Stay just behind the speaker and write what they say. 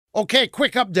Okay,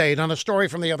 quick update on a story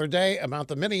from the other day about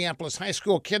the Minneapolis high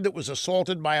school kid that was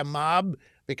assaulted by a mob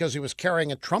because he was carrying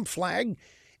a Trump flag.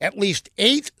 At least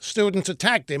 8 students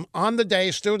attacked him. On the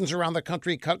day, students around the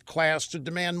country cut class to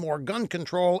demand more gun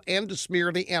control and to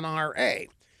smear the NRA.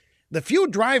 The few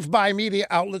drive-by media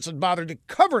outlets that bothered to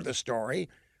cover the story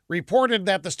reported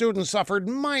that the student suffered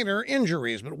minor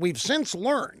injuries, but we've since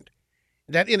learned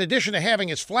that in addition to having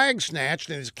his flag snatched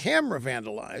and his camera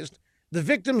vandalized, the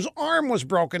victim's arm was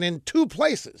broken in 2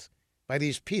 places by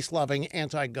these peace-loving,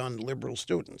 anti-gun liberal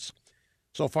students.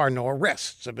 So far, no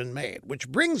arrests have been made, which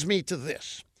brings me to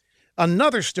this.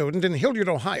 Another student in Hilliard,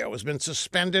 Ohio, has been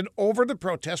suspended over the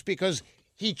protest because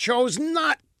he chose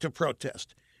not to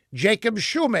protest. Jacob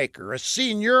Shoemaker, a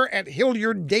senior at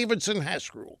Hilliard Davidson High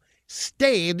School,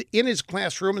 stayed in his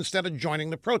classroom instead of joining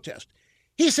the protest.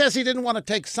 He says he didn't want to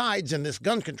take sides in this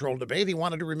gun control debate. He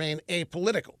wanted to remain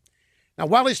apolitical. Now,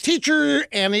 while his teacher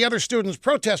and the other students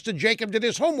protested, Jacob did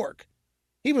his homework.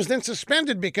 He was then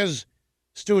suspended because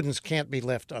students can't be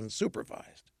left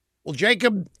unsupervised. Well,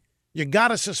 Jacob, you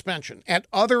got a suspension. At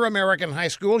other American high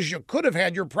schools, you could have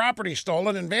had your property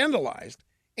stolen and vandalized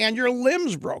and your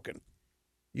limbs broken.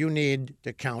 You need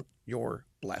to count your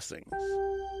blessings.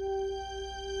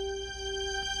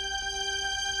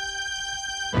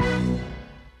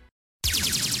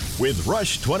 With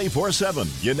Rush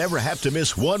 24/7, you never have to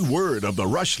miss one word of the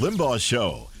Rush Limbaugh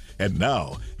Show. And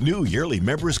now, new yearly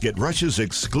members get Rush's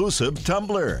exclusive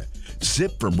tumbler.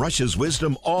 Sip from Rush's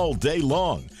wisdom all day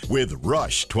long with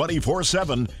Rush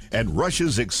 24/7 and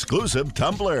Rush's exclusive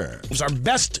tumbler. It's our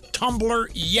best tumbler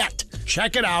yet.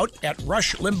 Check it out at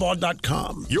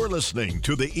rushlimbaugh.com. You're listening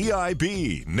to the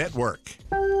EIB Network.